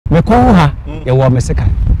Me ko ha ye wo Mexico.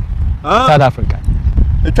 South Africa.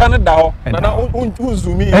 E twa ne da ho. Na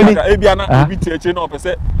unzumi aka e bia na obi tie eche na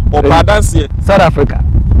opese oba dance South Africa.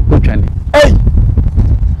 O twani. Hey.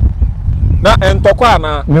 Na entokwa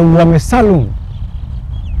na me wo me salon.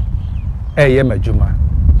 Ye majuma.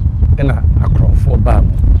 Ena akrofo ba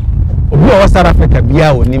mo. Obi o South Africa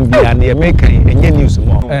bia onim bia na ye make enye news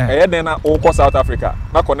mo. Den na o ko South Africa.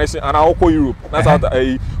 Na connection ana o ko Europe. Na South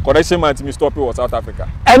connection man to me stop with South Africa.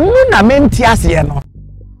 Enu na menti ase no.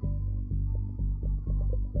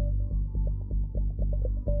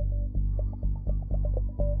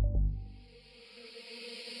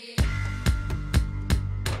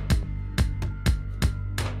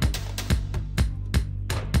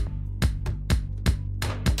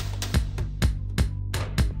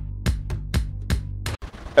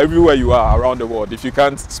 Everywhere you are around the world, if you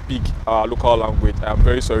can't speak our local language, I'm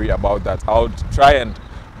very sorry about that. I'll try and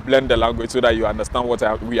blend the language so that you understand what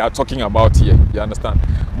we are talking about here. You understand?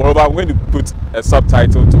 Moreover, I'm going to put a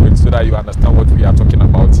subtitle to it so that you understand what we are talking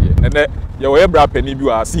about here. And then your ebra penny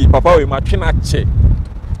you see papa we machina che.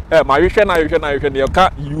 My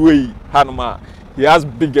UAE Hanma. He has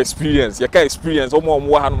big experience. You can experience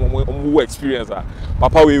more experience.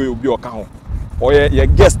 Papa we will be your account. Or your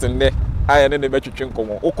guest in there. I and then the better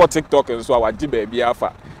chinkomo. Oko TikTok and so our jibe be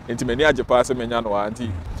afa. Inti many aje pass menya no anti.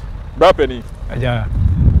 Bra penny. Aja.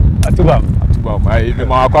 Atubam. I be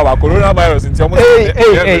ma kwa coronavirus inti omo.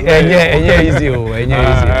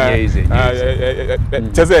 Easy.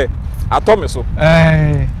 Chese atome so.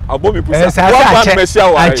 Abomi pusa.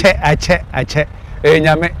 Ache.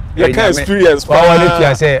 Nyame. You can experience power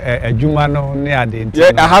to say adwuma no ne ade nti.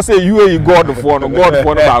 Yeah, I have say UAE God for no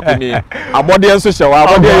back me. Abode so show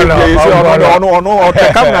abode say no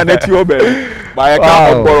come na net you be. By a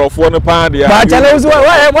come borrow no pan dia. But challenge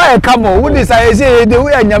why come o we say the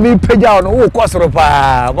way nyame pagya no wo kosoro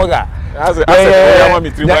pa boga.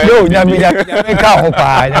 Nyame ka ho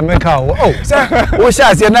pa nyame ka ho. Oh say wo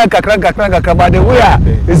sha se na kakra ba de we a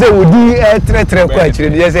say wodi tre kwa chire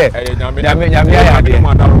de say nyame ya de.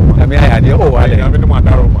 This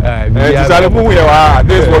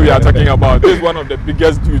is what we are talking about. This is one of the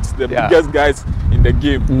biggest dudes, the biggest guys in the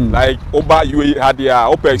game. Like Oba UAE had their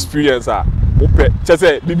open experience. Open, just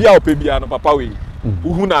say, "Bibi a open biya no papa we."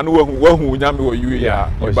 Uhuna no wehu nyame wo UAE.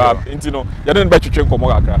 Oba, intino. You don't bet you change komo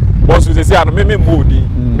kakra. Boss we say, "Ano me modi,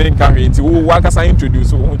 me nka hwe nti wo akasa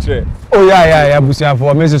introduce wo kire." Oh yeah. Busia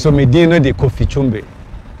for me so me din no de Kofi Chumbe.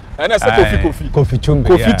 And I said Kofi Chumbe.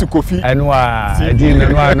 Kofi to Kofi. And no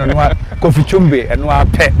Kofi Chumbe and no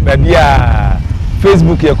pet baby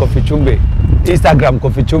Facebook here Kofi Chumbe, Instagram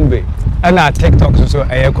Kofi Chumbe, and our TikTok so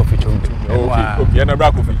Kofi Chumbe. Okay, and a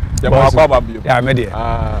black coffee. Yeah, I'm ready.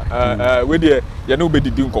 We there, you know, be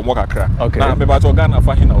doing come work crack. Okay. Now, me about Ghana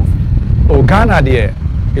for him now. Oh, Ghana there,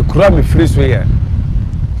 you could me free swear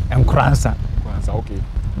and Kransa. Okay.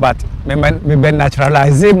 But me be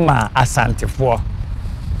naturalize my Asante for.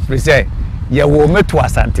 We say, ye wo meto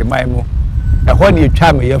Asante maimo. E ho na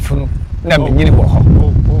etwa me yefunu na me nyini wo ho.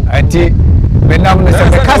 Anti me nam ne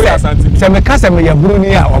se me kasa me yaburu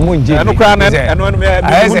ni a omo nje. Eno kra na eno me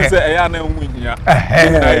say e ya na enwu hia.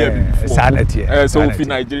 Sanity. So fi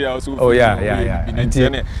Nigeria also. Oh yeah. Anti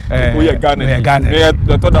we ye Ghana. Me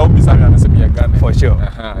the thought that we say na se me Ghana. For sure.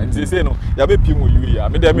 Anti say no, ya be pi mu yu ya.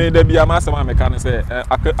 Me de bia ma asema me kan say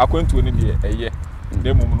akwantu ni de eye.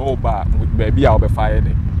 They mum no ba baby a fire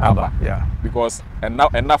dey aba because and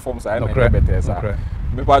now forms are not better sir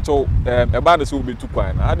me pa cho e ba na so be tu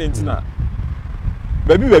kwan na ade ntina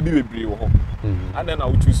baby we wo ho and then I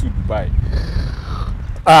will choose Dubai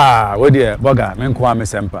we there boga me nko am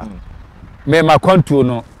sempa me ma control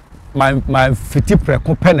no my fiti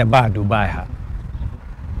preko pe ne ba Dubai ha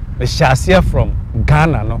me share from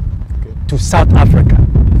Ghana no to South Africa.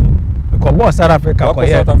 South Africa.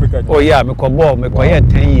 Oh yeah, me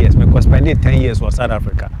 10 years. Me spend 10 years for South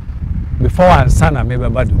Africa. Before I son I maybe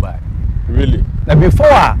about Dubai. Really? Now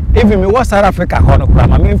before even me was South Africa kono kra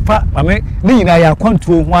ma me ni nyina ya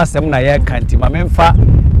control ho asem na ya kanti ma me mfa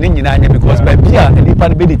ni nyina nya because baby a nipa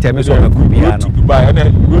no be determine so me ku bia no. Dubai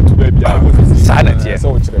and go to baby sanity.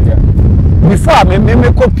 Before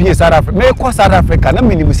me copy South Africa. Me ko South Africa na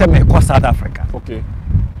minimum say me ko South Africa. Okay.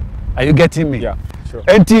 Are you getting me? Yeah, sure.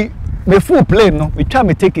 Enti me full plane no me try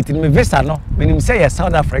me take it me visa no me nim say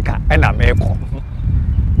South Africa and America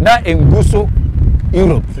na enguso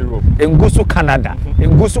Europe enguso Canada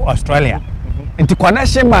enguso Australia enti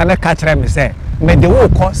connection man na catch me say me dey wo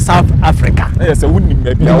call South Africa yes wouldn't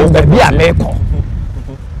maybe America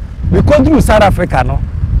because through South Africa no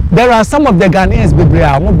there are some of the Ghanaians bebre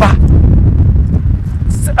a mo ba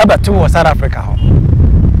about to South Africa ho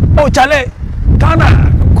oh chale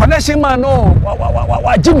Ghana connection man no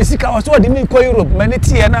wa Jimmy Sika was what me go Europe many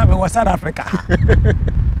tea na me was South Africa.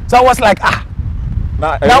 So I was like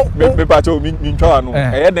now me pacho me ntwa no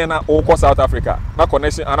eh den na o ko South Africa na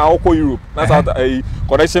connection and I go Europe na South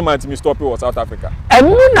connection man me stop was South Africa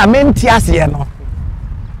enu na me ntiase no.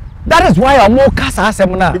 That is why omo kasa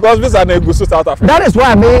asem na because visa na egu South Africa. That is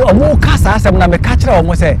why me omo kasa asem na me ka kire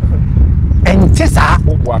omo say enti sa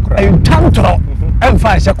entantro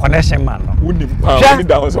emfa she connection man no unim pa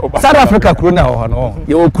down so South Africa kuro na ho no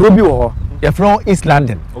ye okuro bi ho ye from East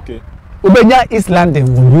London. Okay. Ubenya East London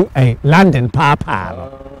wo London papa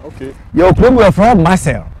no. Okay. Ye okuro bi from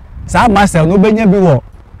Marseille. Sa Marseille no ubenya bi wo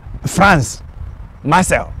France.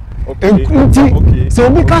 Marseille. Okay. So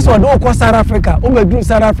because we don't go South Africa, we do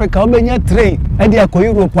South Africa, we benya train and they go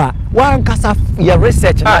Europe. One kasa your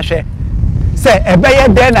research na hwe. Say ebeye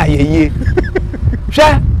den na ye.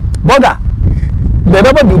 Hwe boda. The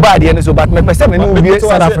never Dubai dey so but me pese me no wie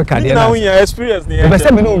South Africa dey na. Now your experience dey. Me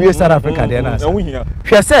pese me no wie South Africa dey na.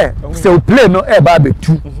 Hwe say plane no e ba be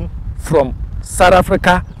two from South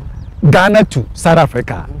Africa Ghana to South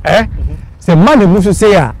Africa. Say man move to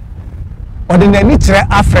say ya ordinary chere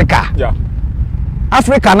Africa. Yeah.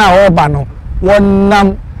 Africa na oba no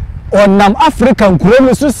wonam African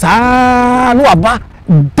kuro so sa no aba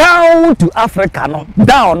down to Africa no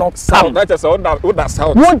down no south that is on that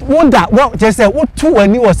south what just say what two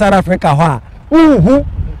ani was South Africa ho a uhu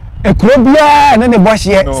e kuro bia na ne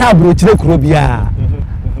bohye sa abrochire kuro bia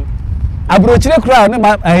abrochire kuro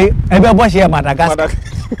na e be bohye Madagascar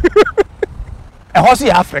e ho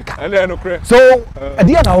so Africa so e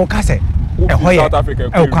dia na wo ka say South Africa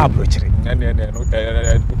e ko abrochire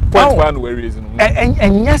point one where reason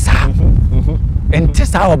enya sa enti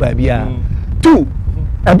sa wo ba bia two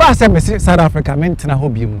e ba say me South Africa me ntena ho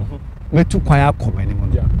bi mu me tu kwan akomani mu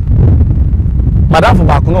madam for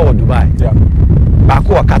back no Dubai back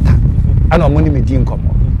wo Qatar ana mo ni me di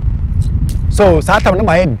nkomo so South Africa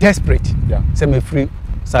na desperate say me free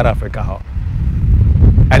South Africa ho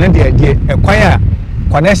and then the kwan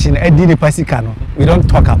connection edi ni pasika no we don't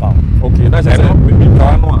talk about. Okay, that's just me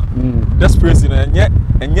no desperate na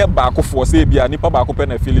enye baako for say bia nipa baako pe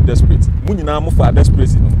na feel desperate mu nyina mo for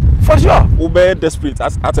desperate no for sure we be desperate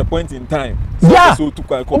at a point in time so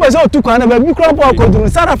to kwan na be crop ko do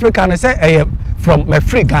South Africa na say from my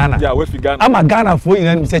free Ghana we free Ghana I'm a Ghana for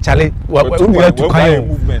you say chale we to kwan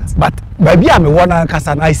movement but baby I'm one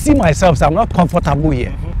kasa I see myself so I'm not comfortable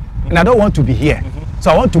here and I don't want to be here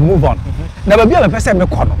so I want to move on na baby I'm person me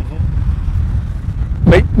kono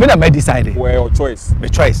me na me decide well your choice my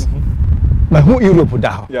choice but who Europe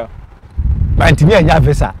da yeah but me anya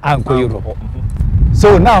visa anko Europe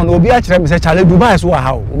so now no obi a kire me say chale Dubai so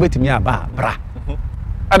ha o betimi aba bra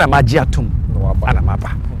ana maji atum ana maba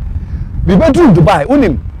me bedru Dubai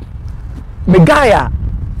unim me guy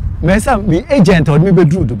me say me agent or me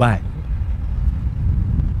bedru Dubai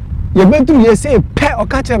ye bedru ye say pe o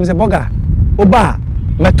ka kire me say boga oba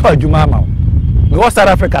meto adwuma ma me wo South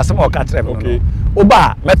Africa some o ka kire me okay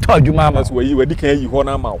oba meto adwuma ma that's where you we kan yi ho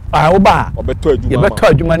na ma oba obeto adwuma ye beto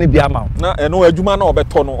adwuma ne bia ma na eno adwuma na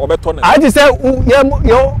obeto na I just say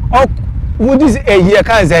yo would this a year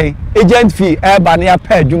can say agent fee e ba na ya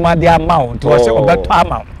pa adwuma de amount to say obeto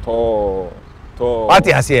amount to what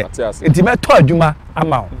you say enti meto adwuma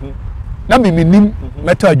amount na me nim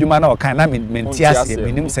meto adwuma na o kan na me ntiase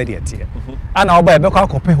me nim say de tie ana oba e be kwa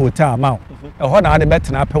kope hotel amount e ho na ade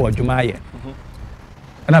betena pa adwuma aye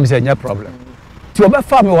ana me say nya problem ti oba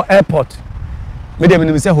fa me wo airport me dem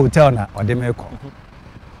nim say hotel na o de me ko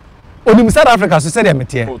onim South Africa so say de me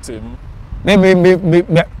tie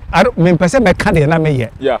me pese me ka de na me ye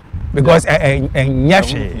because nya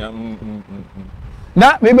hwe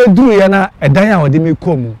na me be duru ye na edan a o de me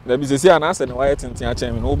ko mu na bi sesi ana ase ne wa yetenten a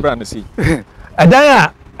chen me no bra na si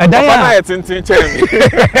edan a na yetenten chen me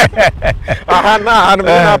aha na me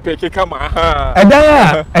na peke kama aha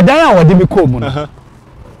edan a o de me ko mu no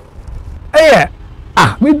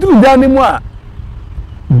we do down mu a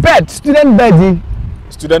bed student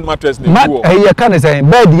mattress ne go can say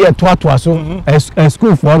bed here to so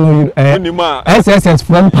school for no SSS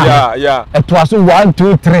from pa to so 1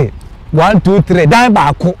 2 3 1 2 3 dan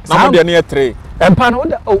ba ko na mo de ne 3 empa no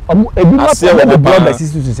ebi ma for the blood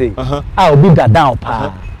system to say obi da down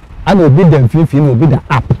pa and obi dem fifi no obi da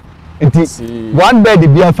up enti one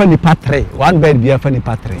bed bi afa ni pa 3 one bed bi afa ni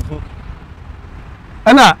pa 3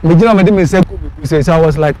 ana me gina me de me say so I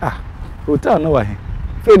was like hotel no wa he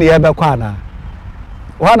fe ni ya be kwa na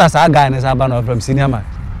wa na sa guy na sa ba no from senior man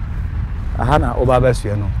aha na oba ba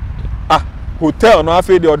sue no hotel no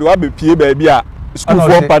afi de o de wa be pie ba bia school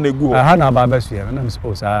for pa na gu aha na ba ba sue no na me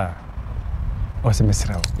suppose o se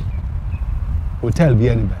mesra hotel bi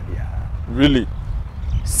ani ba bia. Really?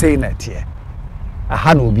 Say that here.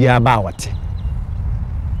 Aha no bia ba wate.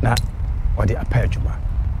 Na odi apa adwuma.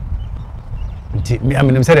 Nti me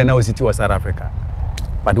am say na city was South Africa.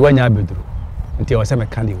 But when you bedru. Nti o say me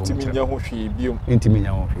kan dey wo. Nti me nya ho hwe biom. Nti me nya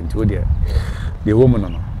ho hwe. Nti o dey the woman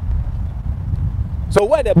no. So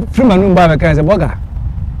where the Freeman ba me kan say boga.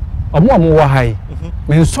 Omo wo hai.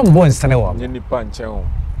 Me nsom bo nsene wo. Nye nipa nche ho.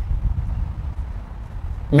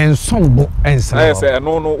 Me nsom bo nsene wo. I say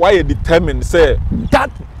no why you determined say that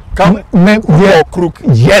come yeah, crook.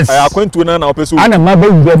 Yes. I akwantu na opeso. Ana ma ba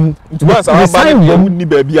wam. Once I ba ni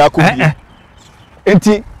ba bia akọ.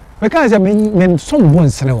 Enti me kan say me nsom bo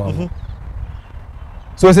nsene wo.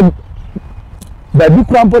 So say ba bi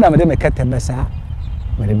krampo na me de me kete besa.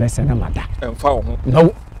 Me de besa na mada. Emfa wo ho.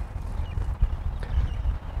 No.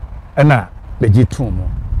 Ana be jitu mo.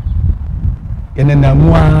 Ene na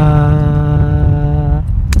mua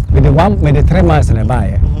me de 3 months na ba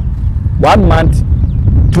ye. 1 month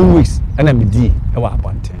 2 weeks ana me di e wa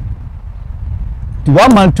abonte. The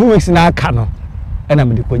 1 month 2 weeks na aka no ana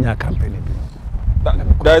me de konya campaign bi.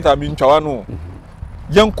 That I mean chawa no.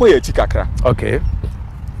 Yanko ye chi kakra. Okay.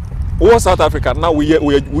 Wo South Africa now we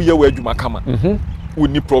adwuma kama. We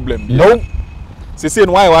need problem. No. Say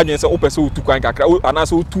no why wadwen say opese otu kwan kakra ana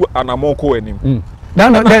so otu anamon ko anim.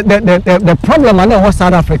 No, the problem I know was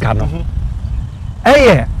South Africa no.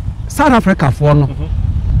 Eh South Africa for no.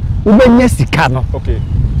 Ubenya sika no. Okay.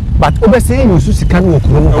 But obese you su sika no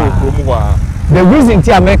okromo wa. The reason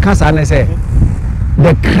ti Americans are say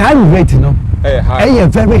the crime rate no high.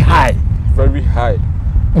 Very high. Very high.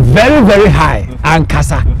 Very very high. And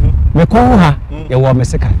kasa me ko ha ye wo me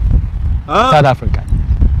sika. South Africa.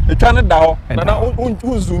 E twane da ho na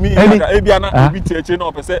unzumi e bia na obi tietche na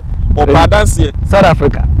opese oba dance South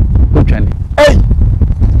Africa o twane. Hey.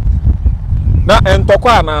 Na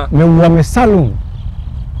entokwa na me wo me salon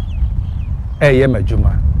ye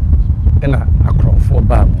madwuma na akrofo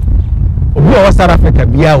ba mo obi o South Africa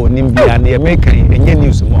bia onim bia na ye make enye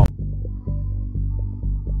news mo